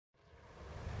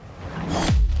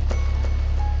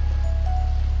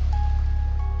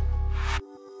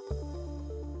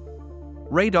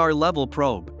Radar level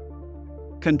probe.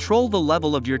 Control the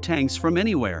level of your tanks from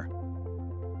anywhere.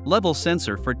 Level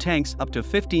sensor for tanks up to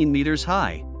 15 meters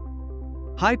high.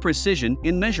 High precision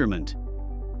in measurement.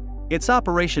 Its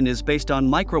operation is based on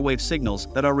microwave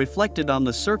signals that are reflected on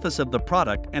the surface of the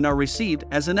product and are received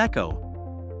as an echo.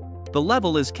 The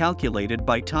level is calculated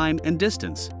by time and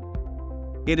distance.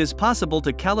 It is possible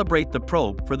to calibrate the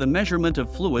probe for the measurement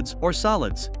of fluids or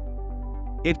solids.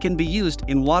 It can be used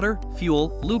in water,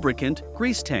 fuel, lubricant,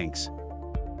 grease tanks,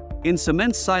 in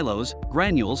cement silos,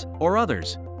 granules, or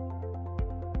others.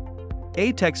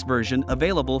 ATEX version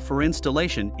available for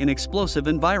installation in explosive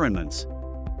environments.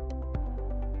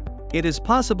 It is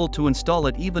possible to install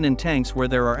it even in tanks where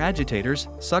there are agitators,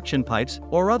 suction pipes,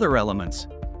 or other elements.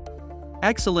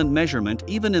 Excellent measurement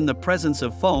even in the presence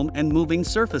of foam and moving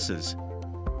surfaces.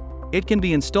 It can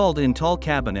be installed in tall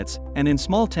cabinets and in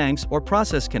small tanks or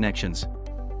process connections.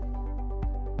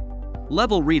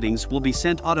 Level readings will be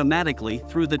sent automatically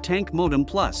through the Tank Modem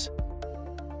Plus.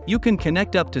 You can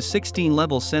connect up to 16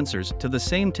 level sensors to the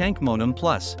same Tank Modem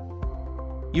Plus.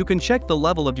 You can check the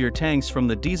level of your tanks from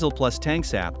the Diesel Plus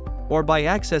Tanks app or by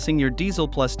accessing your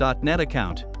dieselplus.net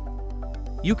account.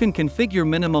 You can configure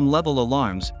minimum level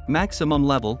alarms, maximum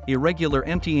level, irregular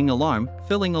emptying alarm,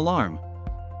 filling alarm.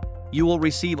 You will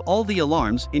receive all the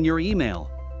alarms in your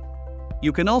email.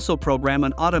 You can also program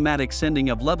an automatic sending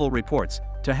of level reports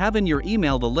to have in your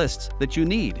email the lists that you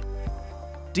need.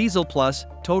 Diesel Plus,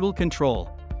 total control.